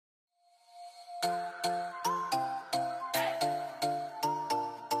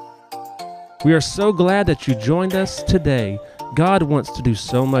We are so glad that you joined us today. God wants to do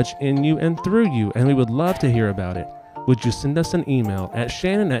so much in you and through you, and we would love to hear about it. Would you send us an email at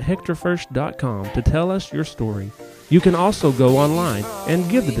shannon@hectorfirst.com to tell us your story? You can also go online and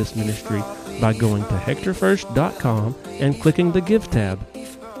give to this ministry by going to hectorfirst.com and clicking the Give tab.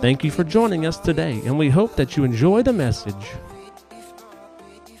 Thank you for joining us today, and we hope that you enjoy the message.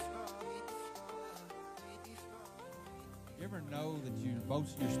 You ever know that you're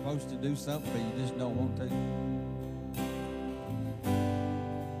supposed to do something, but you just don't want to?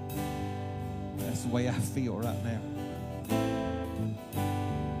 That's the way I feel right now. I'm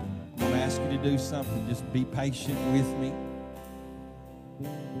going to ask you to do something. Just be patient with me.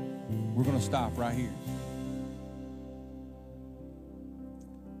 We're going to stop right here.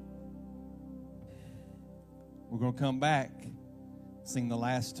 We're going to come back, sing the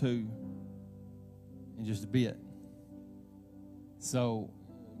last two in just a bit. So,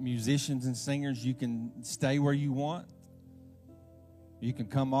 musicians and singers, you can stay where you want. You can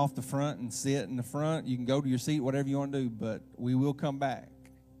come off the front and sit in the front. You can go to your seat, whatever you want to do, but we will come back.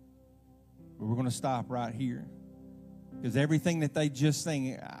 But we're going to stop right here. Because everything that they just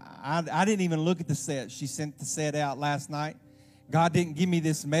sang, I didn't even look at the set. She sent the set out last night. God didn't give me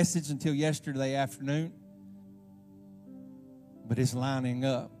this message until yesterday afternoon. But it's lining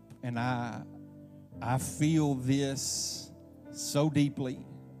up, and I feel this so deeply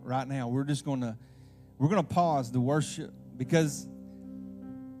right now. We're gonna pause the worship because,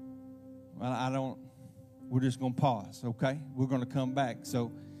 well, we're just gonna pause, okay? We're gonna come back.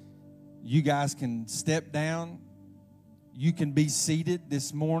 So you guys can step down. You can be seated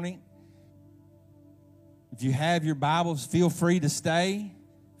this morning. If you have your Bibles, feel free to stay.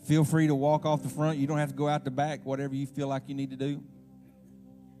 Feel free to walk off the front. You don't have to go out the back, whatever you feel like you need to do.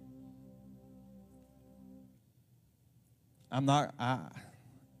 I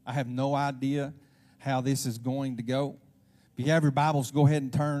have no idea how this is going to go. If you have your Bibles, go ahead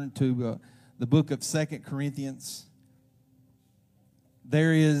and turn to the book of 2 Corinthians.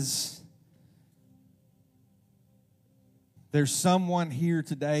 There's someone here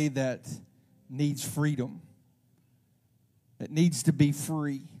today that needs freedom, that needs to be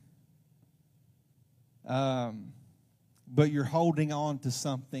free. But you're holding on to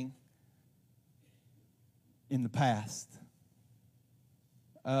something in the past.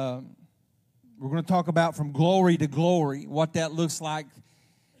 We're going to talk about from glory to glory, what that looks like.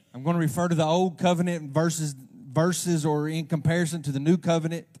 I'm going to refer to the Old Covenant verses or in comparison to the New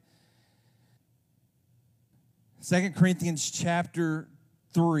Covenant. 2 Corinthians chapter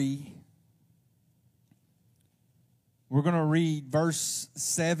 3. We're going to read verse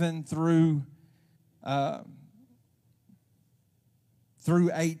 7 through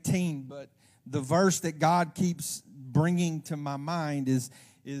 18, but the verse that God keeps bringing to my mind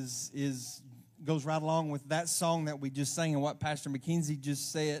goes right along with that song that we just sang and what Pastor McKenzie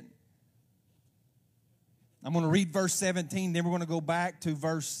just said. I'm going to read verse 17, then we're going to go back to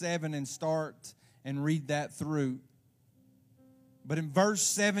verse 7 and start and read that through. But in verse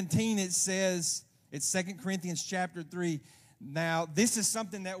 17 it says, it's 2 Corinthians chapter 3. Now, this is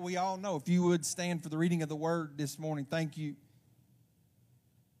something that we all know. If you would stand for the reading of the word this morning, thank you.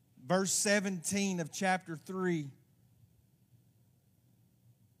 Verse 17 of chapter 3.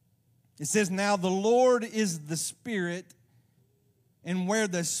 It says, now the Lord is the Spirit, and where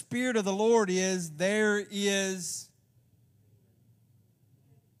the Spirit of the Lord is, there is...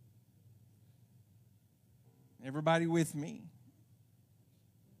 Everybody with me?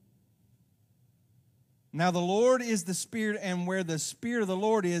 Now the Lord is the Spirit, and where the Spirit of the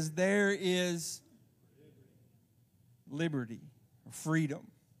Lord is, there is liberty or freedom.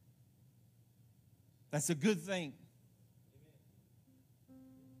 That's a good thing.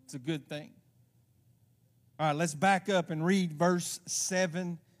 It's a good thing. All right, let's back up and read verse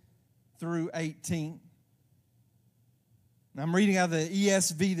 7 through 18. I'm reading out of the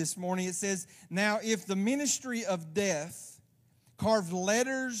ESV this morning. It says, now if the ministry of death carved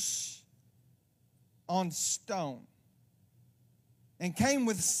letters on stone and came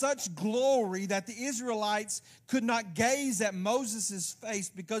with such glory that the Israelites could not gaze at Moses' face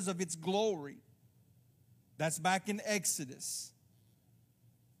because of its glory. That's back in Exodus.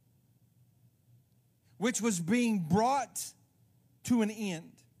 Which was being brought to an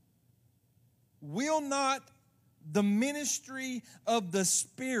end. Will not the ministry of the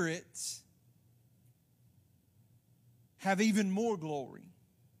Spirit have even more glory?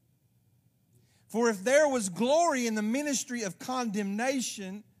 For if there was glory in the ministry of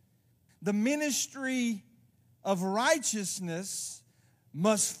condemnation, the ministry of righteousness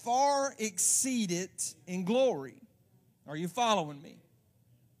must far exceed it in glory. Are you following me?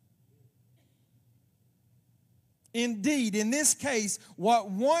 Indeed, in this case, what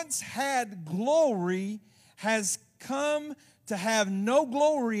once had glory has come to have no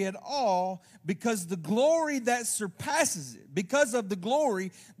glory at all because of the glory that surpasses it.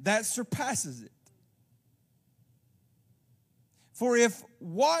 For if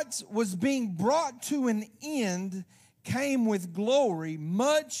what was being brought to an end came with glory,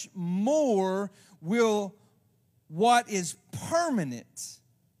 much more will what is permanent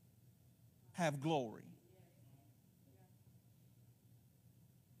have glory.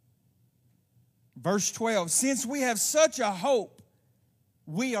 Verse 12, since we have such a hope,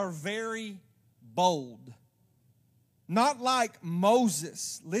 we are very bold. Not like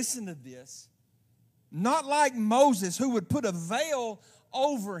Moses, listen to this, not like Moses who would put a veil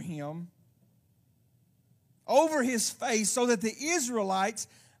over him, over his face, so that the Israelites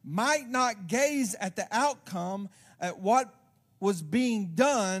might not gaze at the outcome, at what was being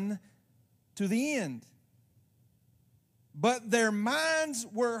done to the end. But their minds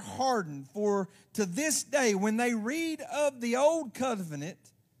were hardened, for to this day, when they read of the old covenant,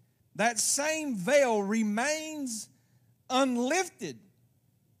 that same veil remains unlifted,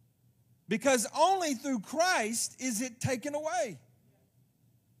 because only through Christ is it taken away.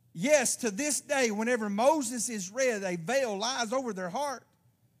 Yes, to this day, whenever Moses is read, a veil lies over their heart.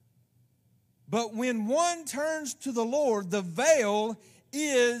 But when one turns to the Lord, the veil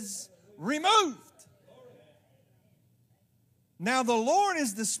is removed. Now the Lord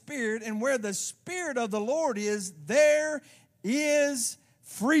is the Spirit, and where the Spirit of the Lord is, there is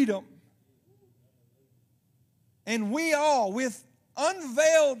freedom. And we all, with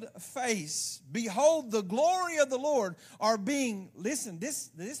unveiled face, behold the glory of the Lord, are being, listen,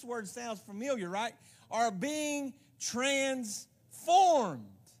 this word sounds familiar, right? Are being transformed.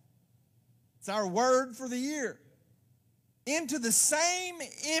 It's our word for the year. Into the same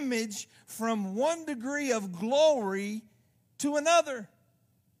image from one degree of glory to another.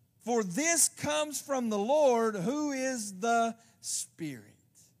 For this comes from the Lord, who is the Spirit.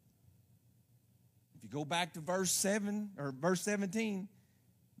 If you go back to verse 17,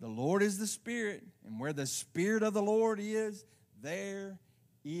 the Lord is the Spirit, and where the Spirit of the Lord is, there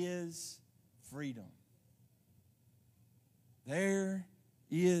is freedom. There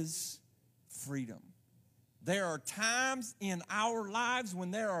is freedom. There are times in our lives when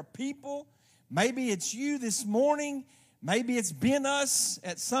there are people, maybe it's you this morning, maybe it's been us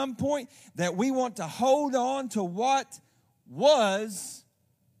at some point, that we want to hold on to what was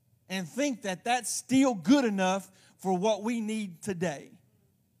and think that that's still good enough for what we need today.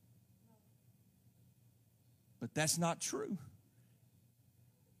 But that's not true.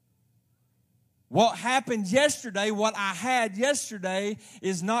 What happened yesterday, what I had yesterday,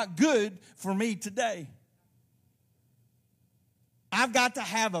 is not good for me today. I've got to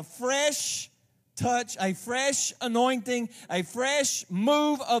have a fresh touch, a fresh anointing, a fresh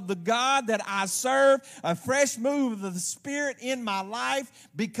move of the God that I serve, a fresh move of the Spirit in my life,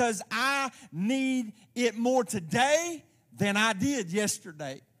 because I need it more today than I did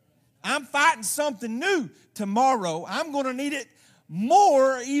yesterday. I'm fighting something new tomorrow. I'm going to need it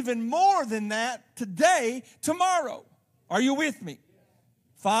more, even more than that today, tomorrow. Are you with me?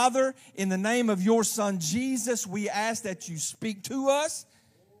 Father, in the name of your Son Jesus, we ask that you speak to us,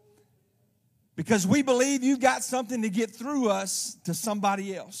 because we believe you've got something to get through us to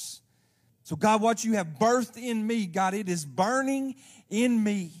somebody else. So God, what you have birthed in me, God, it is burning in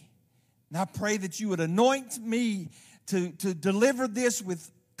me. And I pray that you would anoint me to deliver this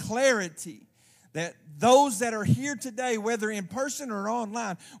with clarity, that those that are here today, whether in person or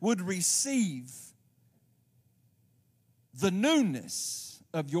online, would receive the newness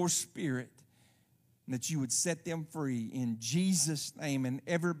of your Spirit, and that you would set them free in Jesus' name. And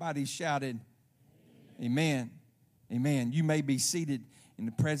everybody shouted, amen. Amen. You may be seated in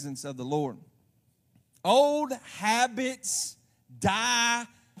the presence of the Lord. Old habits die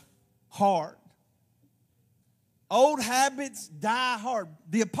hard. Old habits die hard.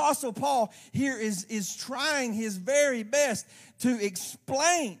 The Apostle Paul here is trying his very best to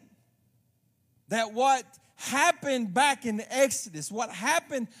explain that what happened back in Exodus, what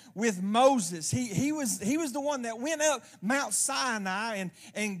happened with Moses, he was the one that went up Mount Sinai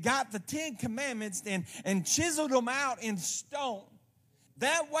and got the 10 Commandments and chiseled them out in stone.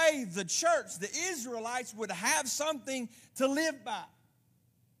 That way the church, the Israelites, would have something to live by.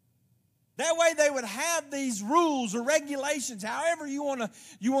 That way they would have these rules or regulations, however you want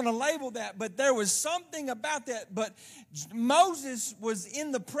to label that. But there was something about that. But Moses was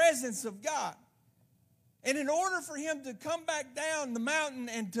in the presence of God. And in order for him to come back down the mountain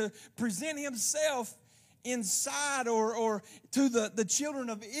and to present himself inside or to the children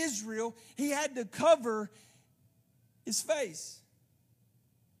of Israel, he had to cover his face.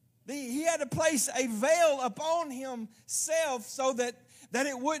 He had to place a veil upon himself so that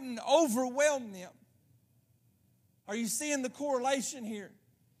it wouldn't overwhelm them. Are you seeing the correlation here?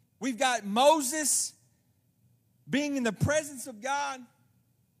 We've got Moses being in the presence of God.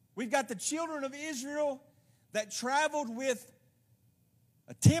 We've got the children of Israel that traveled with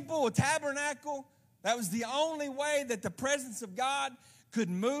a temple, a tabernacle. That was the only way that the presence of God could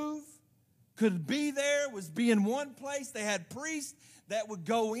move, could be there, was be in one place. They had priests that would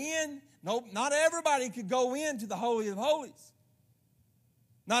go in. Nope, not everybody could go into the Holy of Holies.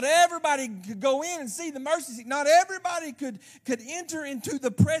 Not everybody could go in and see the mercy seat. Not everybody could enter into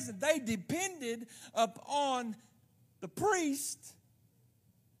the presence. They depended upon the priest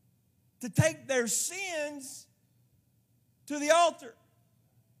to take their sins to the altar.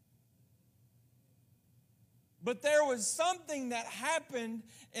 But there was something that happened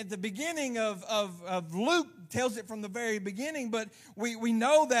at the beginning of Luke, tells it from the very beginning, but we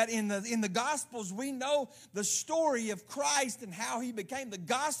know that in the Gospels, we know the story of Christ and how he became. The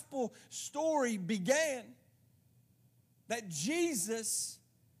gospel story began that Jesus,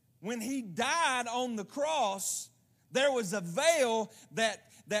 when he died on the cross, there was a veil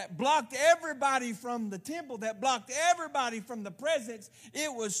that blocked everybody from the temple, that blocked everybody from the presence.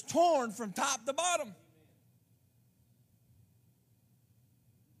 It was torn from top to bottom.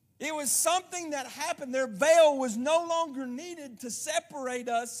 It was something that happened. Their veil was no longer needed to separate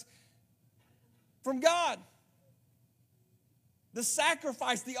us from God. The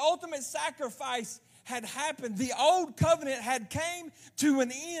sacrifice, the ultimate sacrifice had happened. The old covenant had came to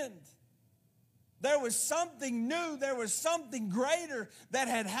an end. There was something new. There was something greater that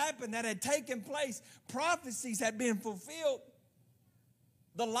had happened, that had taken place. Prophecies had been fulfilled.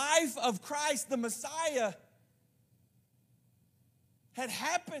 The life of Christ, the Messiah, had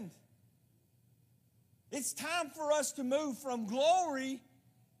happened. It's time for us to move from glory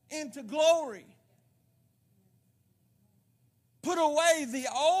into glory. Put away the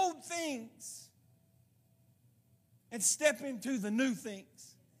old things and step into the new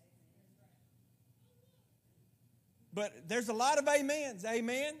things. But there's a lot of amens.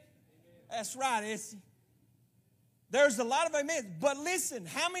 Amen? That's right, Essie. There's a lot of amens. But listen,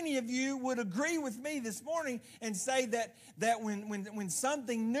 how many of you would agree with me this morning and say that when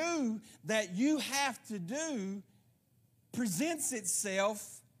something new that you have to do presents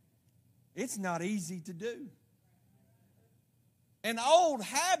itself, it's not easy to do? An old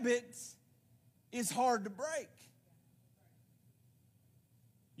habit is hard to break.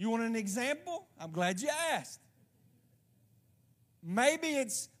 You want an example? I'm glad you asked. Maybe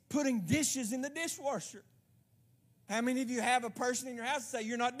it's putting dishes in the dishwasher. How many of you have a person in your house that say,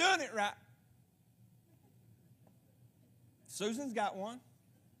 you're not doing it right? Susan's got one.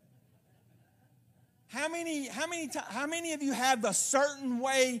 How many of you have a certain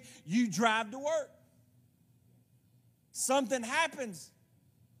way you drive to work? Something happens.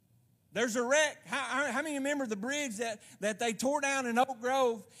 There's a wreck. How many remember the bridge that they tore down in Oak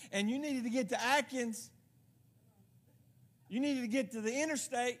Grove and you needed to get to Atkins? You needed to get to the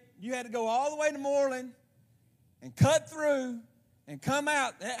interstate. You had to go all the way to Moreland and cut through and come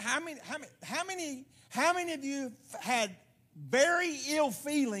out. How many of you had very ill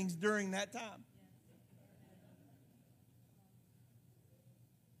feelings during that time?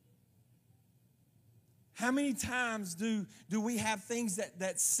 How many times do we have things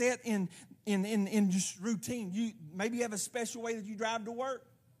that set in just routine? Maybe you have a special way that you drive to work.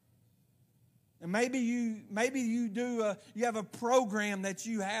 And maybe you have a program that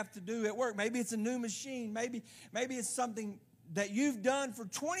you have to do at work. Maybe it's a new machine. Maybe it's something that you've done for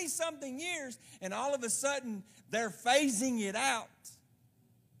 20-something years, and all of a sudden they're phasing it out.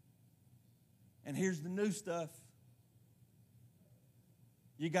 And here's the new stuff.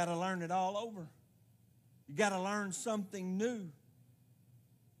 You got to learn it all over. You got to learn something new.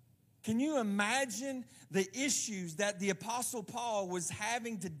 Can you imagine the issues that the Apostle Paul was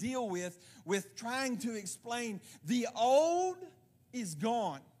having to deal with trying to explain the old is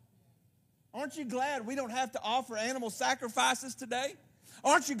gone? Aren't you glad we don't have to offer animal sacrifices today?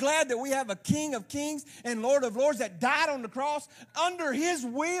 Aren't you glad that we have a King of Kings and Lord of Lords that died on the cross under His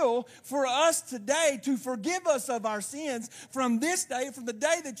will for us today to forgive us of our sins from this day, from the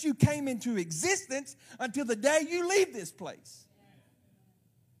day that you came into existence until the day you leave this place?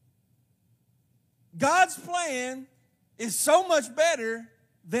 God's plan is so much better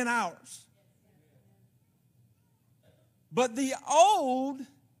than ours. But the old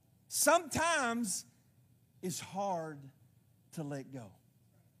sometimes is hard to let go.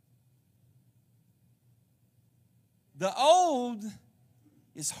 The old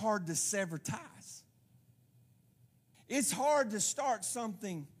is hard to sever ties. It's hard to start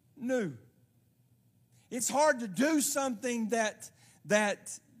something new. It's hard to do something that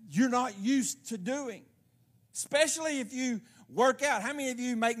you're not used to doing, especially if you work out. How many of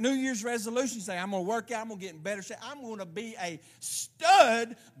you make New Year's resolutions? Say, I'm going to work out, I'm going to get in better shape. I'm going to be a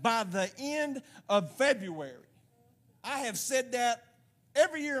stud by the end of February. I have said that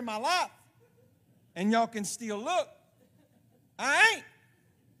every year of my life, and y'all can still look. I ain't.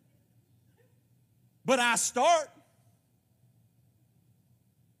 But I start.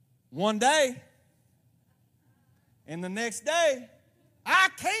 One day, and the next day, I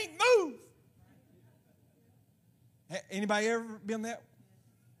can't move. Anybody ever been that?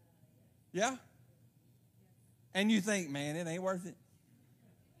 Yeah? And you think, man, it ain't worth it.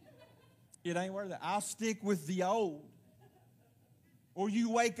 It ain't worth it. I'll stick with the old. Or you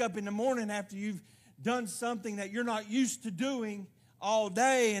wake up in the morning after you've done something that you're not used to doing all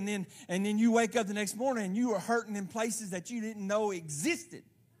day, and then you wake up the next morning and you are hurting in places that you didn't know existed.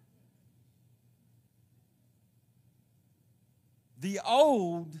 The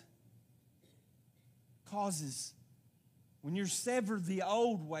old causes, when you sever the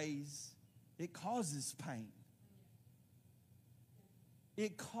old ways, it causes pain.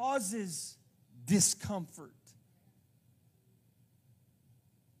 It causes discomfort.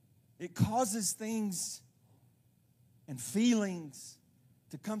 It causes things and feelings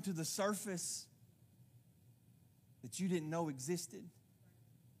to come to the surface that you didn't know existed.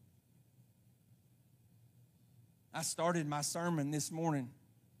 I started my sermon this morning,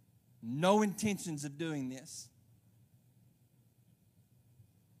 no intentions of doing this.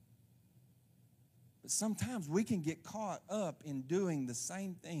 But sometimes we can get caught up in doing the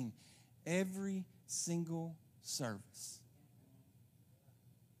same thing every single service.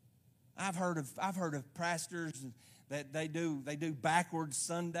 I've heard of pastors that they do backwards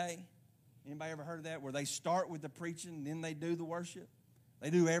Sunday. Anybody ever heard of that? Where they start with the preaching, and then they do the worship.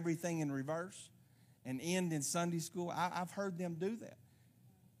 They do everything in reverse and end in Sunday school. I've heard them do that.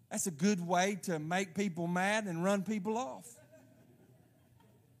 That's a good way to make people mad and run people off.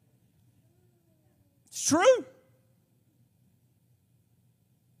 It's true.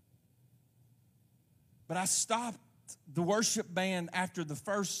 But I stopped the worship band after the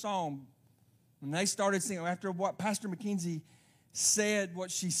first song. When they started singing, after what Pastor McKenzie said,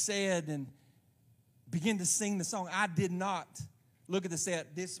 what she said, and began to sing the song, I did not look at the set.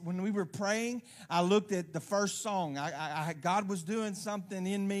 When we were praying, I looked at the first song. God was doing something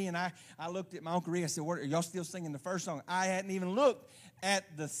in me, and I looked at my Uncle Rick. I said, are y'all still singing the first song? I hadn't even looked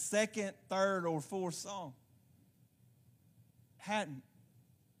at the second, third, or fourth song. Hadn't.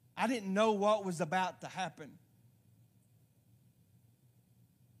 I didn't know what was about to happen.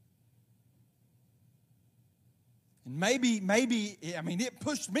 And maybe, it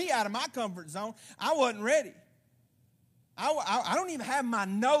pushed me out of my comfort zone. I wasn't ready. I don't even have my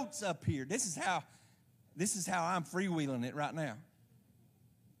notes up here. This is how I'm freewheeling it right now.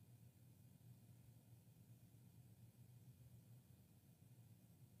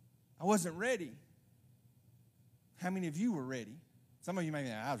 I wasn't ready. How many of you were ready? Some of you may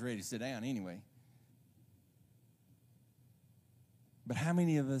be, I was ready to sit down anyway. But how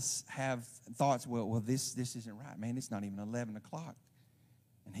many of us have thoughts, well, this isn't right. Man, it's not even 11 o'clock.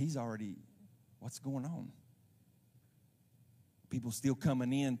 And he's already, what's going on? People still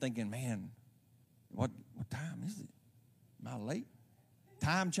coming in thinking, man, what time is it? Am I late?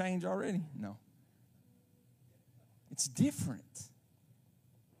 Time change already? No. It's different.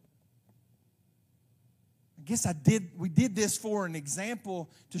 I guess we did this for an example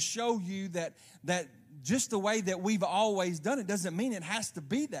to show you that just the way that we've always done it doesn't mean it has to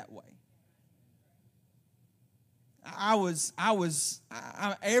be that way.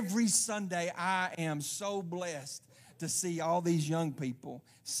 Every Sunday I am so blessed to see all these young people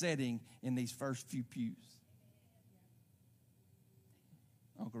sitting in these first few pews.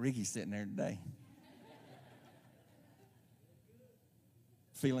 Uncle Ricky's sitting there today.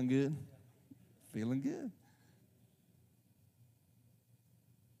 Feeling good? Feeling good.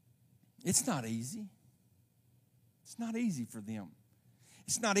 It's not easy. It's not easy for them.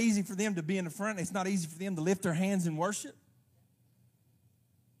 It's not easy for them to be in the front. It's not easy for them to lift their hands in worship.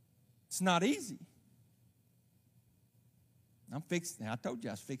 It's not easy. I told you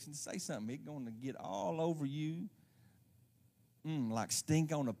I was fixing to say something. It's going to get all over you like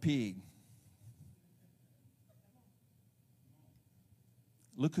stink on a pig.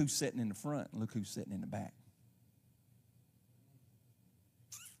 Look who's sitting in the front and look who's sitting in the back.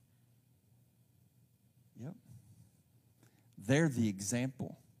 Yep. They're the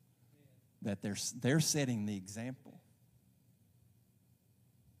example. That they're setting the example.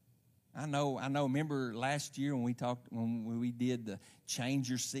 I know. Remember last year when we did the change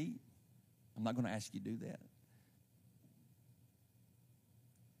your seat? I'm not going to ask you to do that.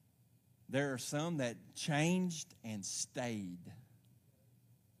 There are some that changed and stayed.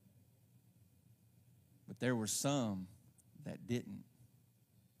 But there were some that didn't.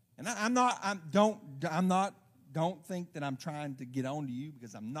 And don't think that I'm trying to get on to you,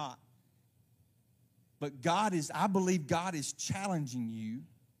 because I'm not. But I believe God is challenging you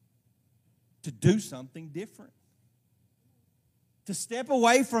to do something different. To step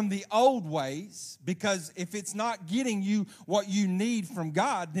away from the old ways, because if it's not getting you what you need from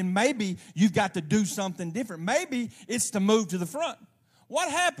God, then maybe you've got to do something different. Maybe it's to move to the front. What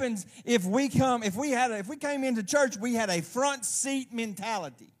happens if we came into church, we had a front seat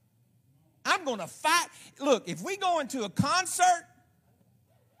mentality? I'm going to fight. Look, if we go into a concert,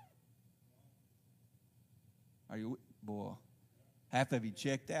 half of you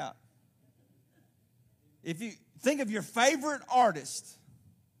checked out. If you think of your favorite artist,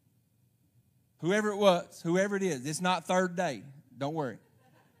 whoever it is, it's not third day. Don't worry.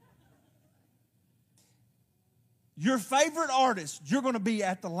 Your favorite artist, you're going to be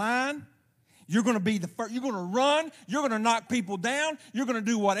at the line. You're going to be the first. You're going to run. You're going to knock people down. You're going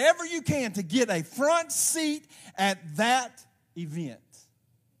to do whatever you can to get a front seat at that event.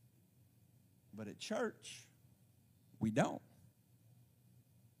 But at church, we don't.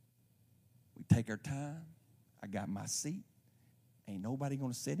 We take our time. I got my seat. Ain't nobody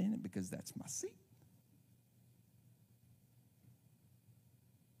going to sit in it because that's my seat.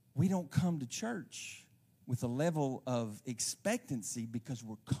 We don't come to church with a level of expectancy because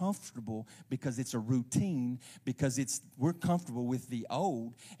we're comfortable, because it's a routine, because we're comfortable with the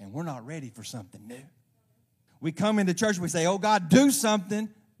old and we're not ready for something new. We come into church and we say, oh God, do something,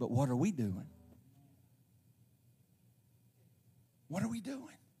 but what are we doing? What are we doing?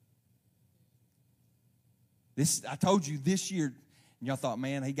 I told you this year, and y'all thought,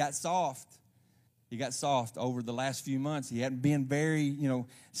 man, he got soft. He got soft over the last few months. He hadn't been very,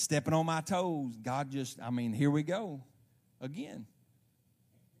 stepping on my toes. God here we go again.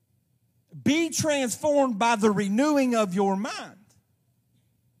 Be transformed by the renewing of your mind.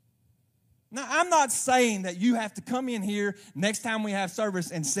 Now, I'm not saying that you have to come in here next time we have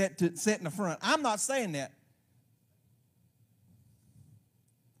service and sit in the front. I'm not saying that.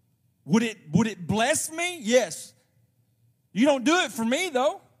 Would it bless me? Yes. You don't do it for me,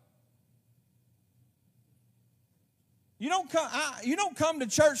 though. You don't come to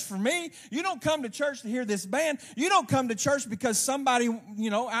church for me. You don't come to church to hear this band. You don't come to church because somebody, you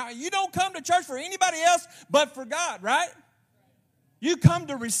don't come to church for anybody else but for God, right? You come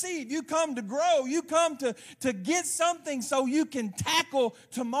to receive. You come to grow. You come to get something so you can tackle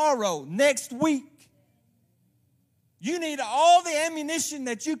tomorrow, next week. You need all the ammunition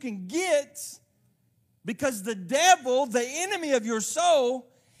that you can get, because the devil, the enemy of your soul,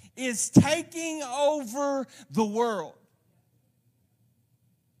 is taking over the world.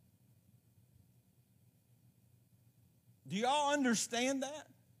 Do y'all understand that?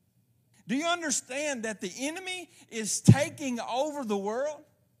 Do you understand that the enemy is taking over the world?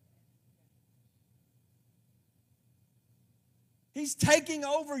 He's taking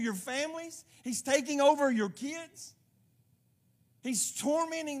over your families. He's taking over your kids. He's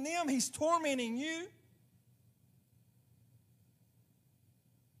tormenting them. He's tormenting you.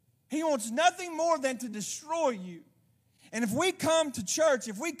 He wants nothing more than to destroy you. And if we come to church,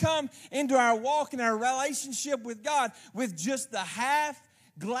 if we come into our walk and our relationship with God with just the half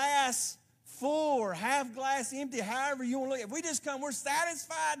glass full or half glass empty, however you want to look, if we just come, we're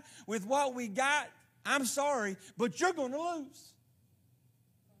satisfied with what we got, I'm sorry, but you're going to lose.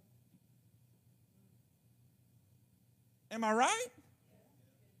 Am I right?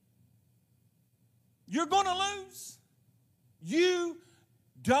 You're going to lose. You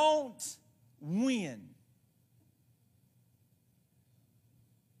don't win.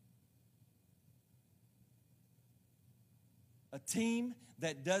 A team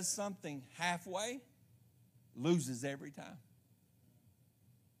that does something halfway loses every time.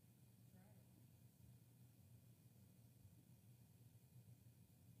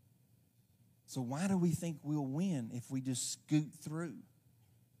 So why do we think we'll win if we just scoot through?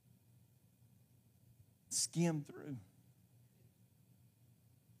 Skim through.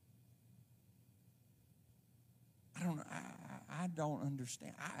 I don't know. I don't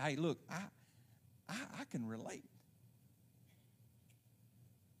understand. Look, I can relate.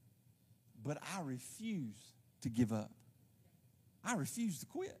 But I refuse to give up. I refuse to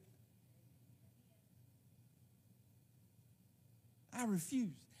quit. I refuse.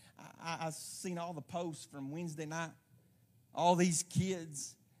 I've seen all the posts from Wednesday night. All these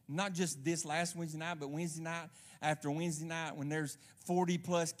kids Not just this last Wednesday night, but Wednesday night after Wednesday night, when there's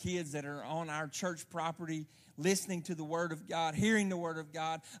 40-plus kids that are on our church property listening to the Word of God, hearing the Word of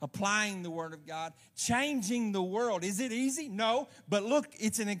God, applying the Word of God, changing the world. Is it easy? No. But look,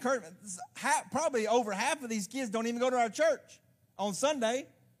 it's an encouragement. Probably over half of these kids don't even go to our church on Sunday.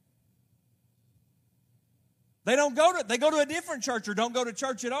 They go to a different church or don't go to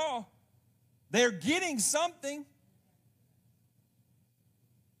church at all. They're getting something.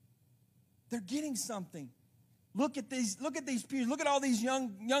 They're getting something. Look at these pews. Look at all these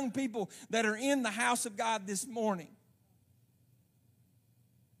young people that are in the house of God this morning.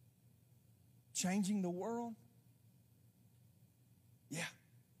 Changing the world? Yeah.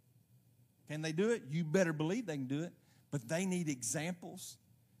 Can they do it? You better believe they can do it. But they need examples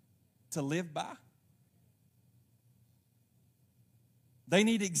to live by. They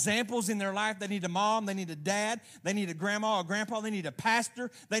need examples in their life. They need a mom. They need a dad. They need a grandma, a grandpa. They need a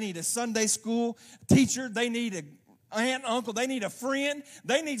pastor. They need a Sunday school teacher. They need an aunt, uncle. They need a friend.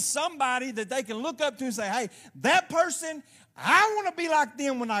 They need somebody that they can look up to and say, hey, that person, I want to be like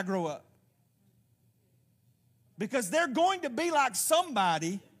them when I grow up. Because they're going to be like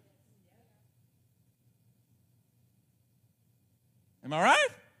somebody. Am I right?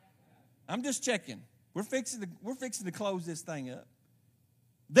 I'm just checking. We're fixing to close this thing up.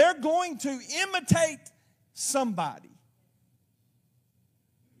 They're going to imitate somebody.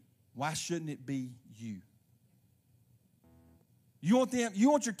 Why shouldn't it be you? You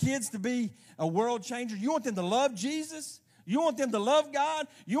want your kids to be a world changer? You want them to love Jesus? You want them to love God?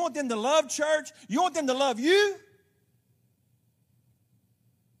 You want them to love church? You want them to love you?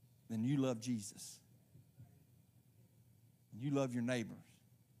 Then you love Jesus. You love your neighbors.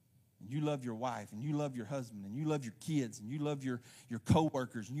 And you love your wife, and you love your husband, and you love your kids, and you love your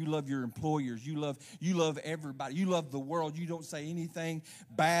co-workers, and you love your employers. You love everybody. You love the world. You don't say anything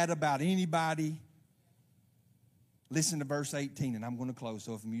bad about anybody. Listen to verse 18, and I'm going to close.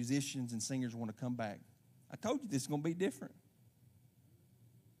 So if musicians and singers want to come back, I told you this is going to be different.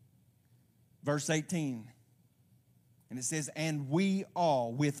 Verse 18, and it says, and we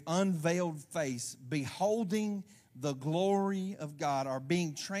all with unveiled face, beholding the glory of God, are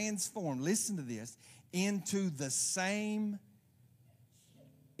being transformed, listen to this, into the same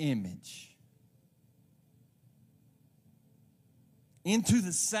image. Into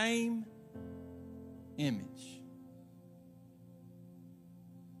the same image.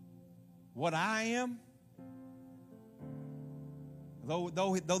 What I am,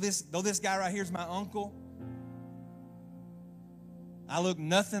 though this guy right here is my uncle, I look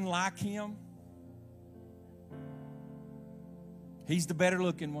nothing like him. He's the better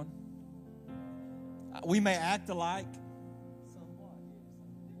looking one. We may act alike.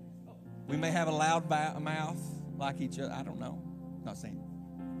 We may have a loud mouth like each other. I don't know. Not saying.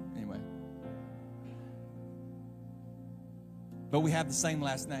 Anyway. But we have the same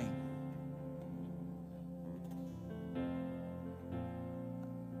last name.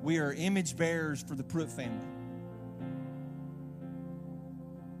 We are image bearers for the Pruitt family.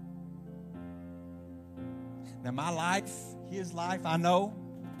 Now my life, his life, I know,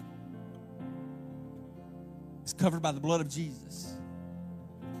 is covered by the blood of Jesus.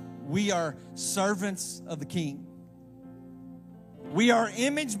 We are servants of the King. We are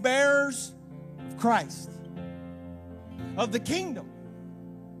image bearers of Christ, of the kingdom.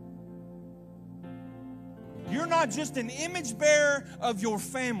 You're not just an image bearer of your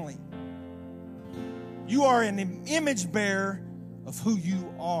family. You are an image bearer of who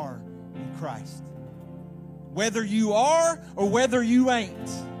you are in Christ. Whether you are or whether you ain't,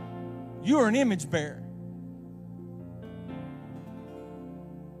 you are an image bearer.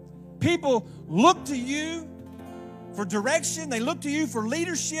 People look to you for direction. They look to you for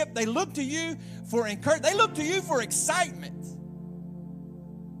leadership. They look to you for encouragement. They look to you for excitement.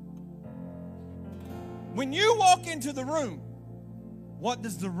 When you walk into the room, what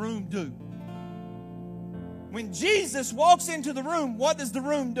does the room do? When Jesus walks into the room, what does the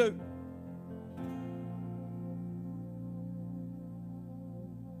room do?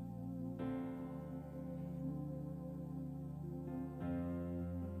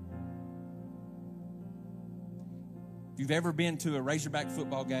 If you've ever been to a Razorback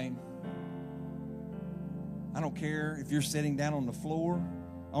football game, I don't care if you're sitting down on the floor,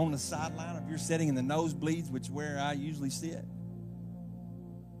 on the sideline, if you're sitting in the nosebleeds, which is where I usually sit.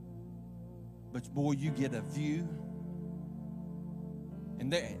 But boy, you get a view.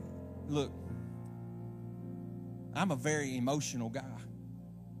 And there, look, I'm a very emotional guy.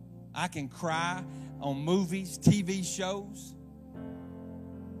 I can cry on movies, TV shows.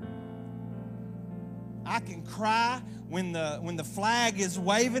 I can cry when the flag is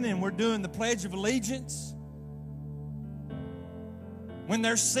waving and we're doing the Pledge of Allegiance. When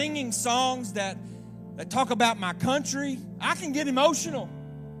they're singing songs that talk about my country, I can get emotional.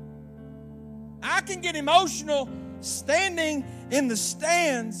 I can get emotional standing in the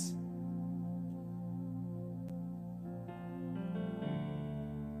stands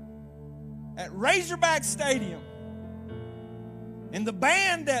at Razorback Stadium. And the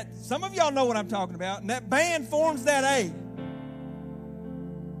band that, some of y'all know what I'm talking about, and that band forms that A.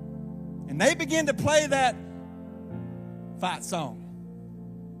 And they begin to play that fight song.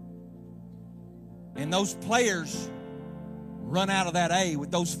 And those players run out of that A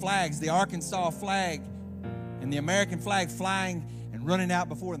with those flags, the Arkansas flag and the American flag flying and running out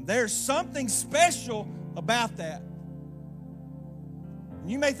before them. There's something special about that.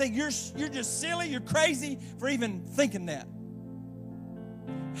 You may think you're just silly, you're crazy for even thinking that.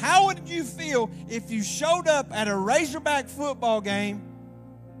 How would you feel if you showed up at a Razorback football game,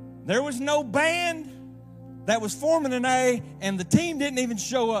 there was no band that was forming an A, and the team didn't even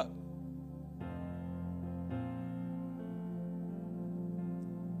show up?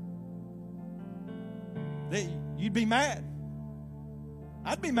 You'd be mad.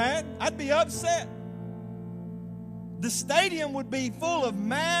 I'd be mad. I'd be upset. The stadium would be full of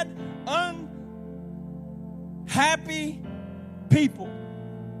mad, unhappy people.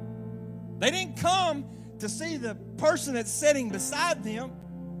 They didn't come to see the person that's sitting beside them.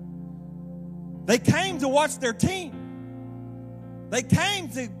 They came to watch their team. They came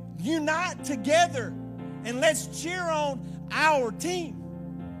to unite together and let's cheer on our team.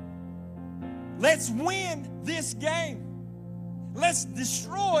 Let's win this game. Let's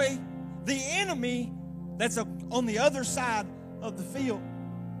destroy the enemy that's on the other side of the field.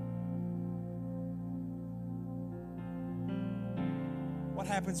 What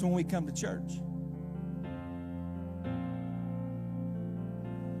happens when we come to church?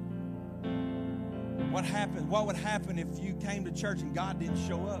 What would happen if you came to church and God didn't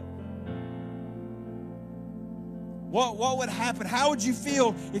show up? What would happen? How would you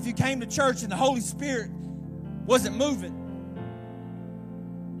feel if you came to church and the Holy Spirit wasn't moving?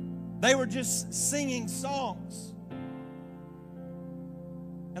 They were just singing songs.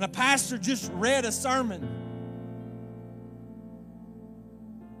 And a pastor just read a sermon.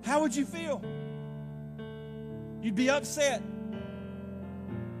 How would you feel? You'd be upset.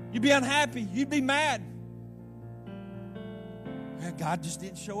 You'd be unhappy. You'd be mad. God just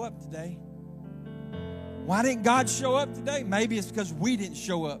didn't show up today. Why didn't God show up today? Maybe it's because we didn't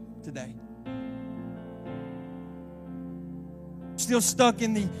show up today. Still stuck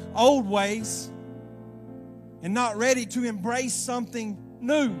in the old ways and not ready to embrace something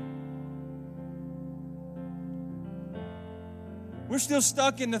new. We're still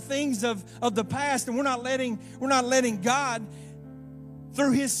stuck in the things of the past, and we're not letting God,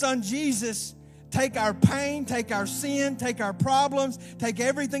 through His Son Jesus, take our pain, take our sin, take our problems, take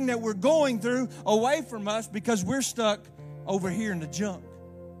everything that we're going through away from us because we're stuck over here in the junk.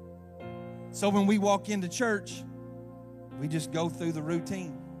 So when we walk into church, we just go through the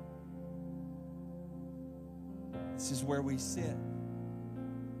routine. This is where we sit.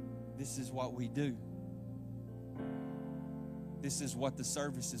 This is what we do. This is what the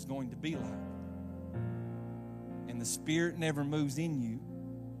service is going to be like. And the Spirit never moves in you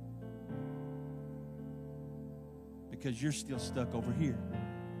because you're still stuck over here.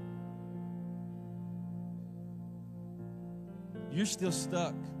 You're still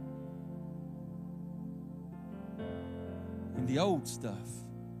stuck in the old stuff.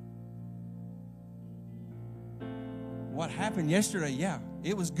 What happened yesterday, yeah,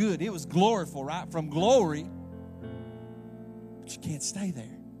 it was good. It was gloriful, right? From glory. But you can't stay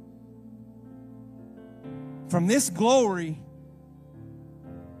there. From this glory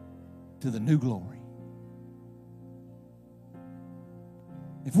to the new glory.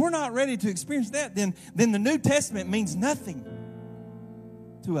 If we're not ready to experience that, then the New Testament means nothing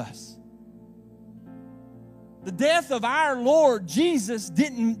to us. The death of our Lord Jesus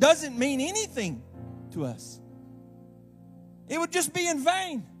doesn't mean anything to us. It would just be in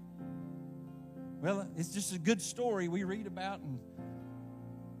vain. Well, it's just a good story we read about and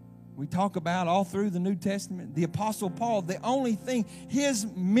we talk about all through the New Testament. The Apostle Paul, the only thing, his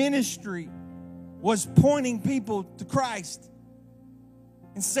ministry was pointing people to Christ.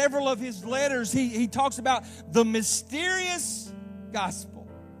 In several of his letters, he talks about the mysterious gospel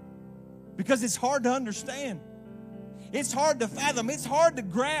because it's hard to understand. It's hard to fathom. It's hard to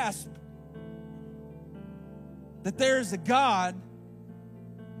grasp that there is a God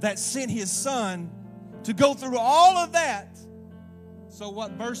that sent His Son to go through all of that. So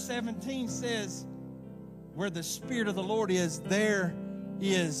what verse 17 says, Where the Spirit of the Lord is, there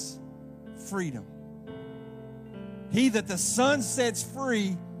is freedom. He that the Son sets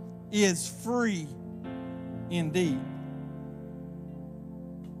free is free indeed.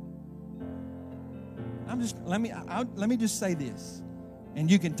 Let me just say this,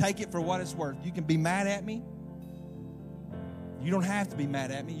 and you can take it for what it's worth. You can be mad at me. You don't have to be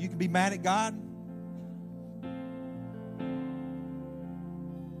mad at me. You can be mad at God.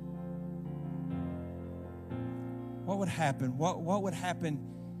 What would happen? What would happen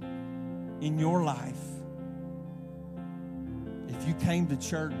in your life if you came to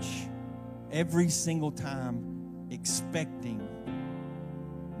church every single time expecting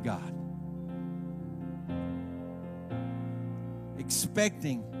God?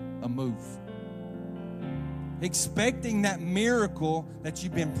 Expecting a move. Expecting that miracle that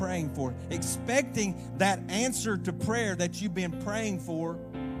you've been praying for. Expecting that answer to prayer that you've been praying for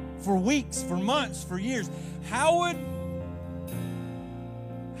weeks, for months, for years. How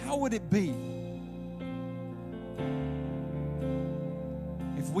would it be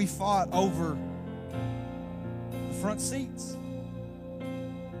if we fought over the front seats?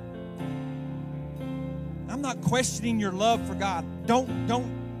 I'm not questioning your love for God.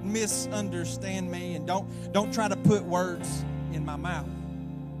 Don't misunderstand me, and don't try to put words in my mouth.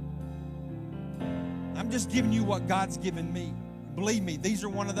 I'm just giving you what God's given me. Believe me, these are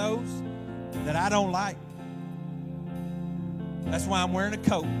one of those that I don't like. That's why I'm wearing a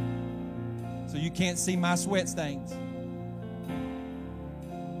coat, so you can't see my sweat stains.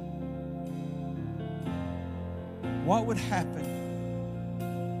 What would happen?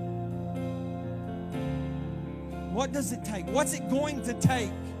 What does it take? What's it going to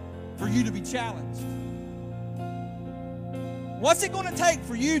take for you to be challenged? What's it going to take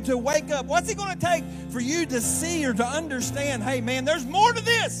for you to wake up? What's it going to take for you to see or to understand, hey man, there's more to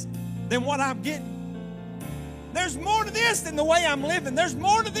this than what I'm getting. There's more to this than the way I'm living. There's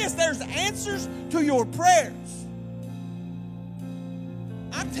more to this. There's answers to your prayers.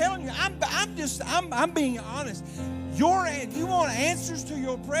 I'm telling you, I'm being honest. You want answers to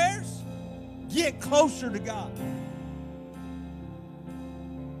your prayers? Get closer to God.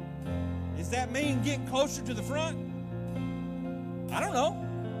 Does that mean get closer to the front? I don't know.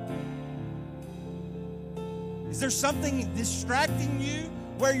 Is there something distracting you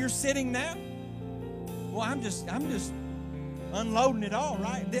where you're sitting now? Well, I'm just unloading it all,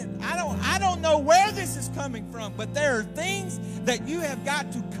 right? I don't know where this is coming from, but there are things that you have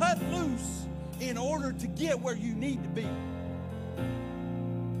got to cut loose in order to get where you need to be.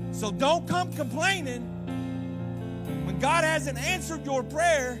 So don't come complaining when God hasn't answered your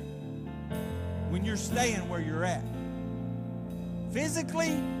prayer when you're staying where you're at.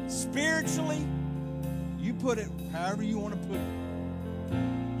 Physically, spiritually, you put it however you want to put it.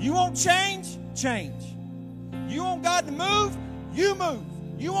 You want change? Change. You want God to move? You move.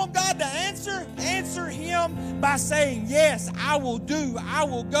 You want God to answer? Answer Him by saying, yes, I will do, I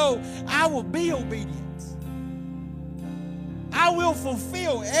will go, I will be obedient. I will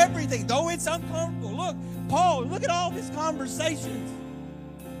fulfill everything, though it's uncomfortable. Look, Paul, look at all his conversations.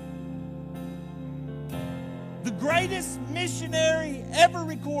 The greatest missionary ever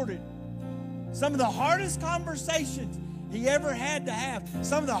recorded. Some of the hardest conversations he ever had to have.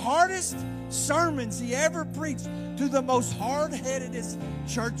 Some of the hardest sermons he ever preached to the most hard-headedest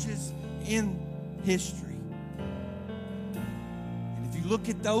churches in history. And if you look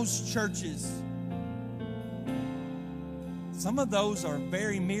at those churches, some of those are a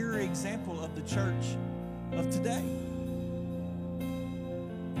very mirror example of the church of today.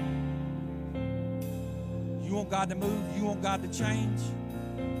 You want God to move? You want God to change?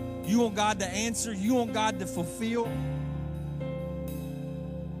 You want God to answer? You want God to fulfill?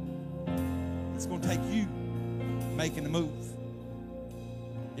 It's going to take you making a move.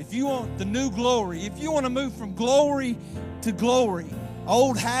 If you want the new glory, if you want to move from glory to glory,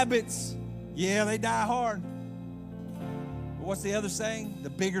 old habits, yeah, they die hard. But what's the other saying? The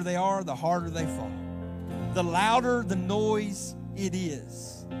bigger they are, the harder they fall. The louder the noise it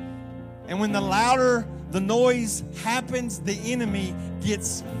is. And when the louder the noise happens, the enemy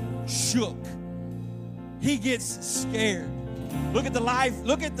gets shook. He gets scared. Look at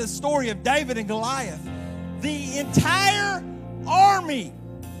the story of David and Goliath. The entire army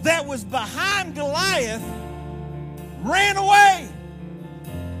that was behind Goliath ran away.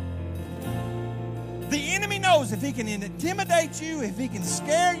 The enemy knows if he can intimidate you, if he can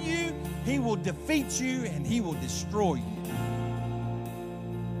scare you, he will defeat you and he will destroy you.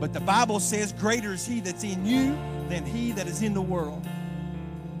 But the Bible says, greater is he that's in you than he that is in the world.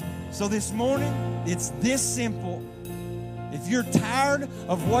 So this morning, it's this simple. If If you're tired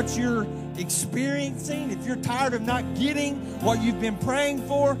of what you're experiencing, if you're tired of not getting what you've been praying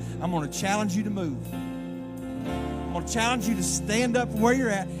for, I'm going to challenge you to move. I'm going to challenge you to stand up where you're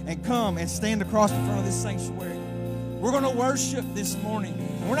at and come and stand across the front of this sanctuary. We're going to worship this morning.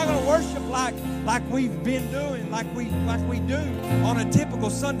 We're not going to worship like we've been doing, like we do on a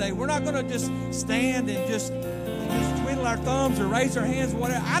typical Sunday. We're not going to just stand and just twiddle our thumbs or raise our hands or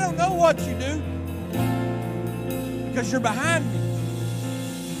whatever. I don't know what you do because you're behind me.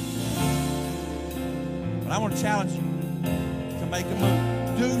 But I want to challenge you to make a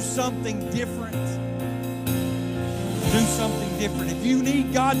move. Do something different. Do something different. If you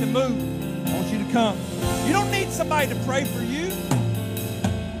need God to move, I want you to come. You don't need somebody to pray for you.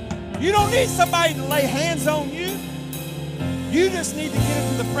 You don't need somebody to lay hands on you. You just need to get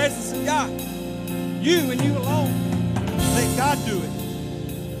into the presence of God. You and you alone. Let God do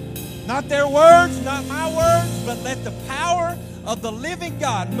it. Not their words, not my words, but let the power of the living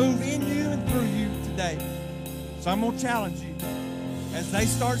God move in you and through you today. So I'm going to challenge you as they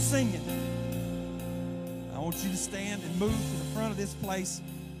start singing. I want you to stand and move to the front of this place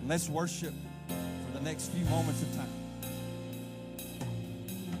and let's worship for the next few moments of time.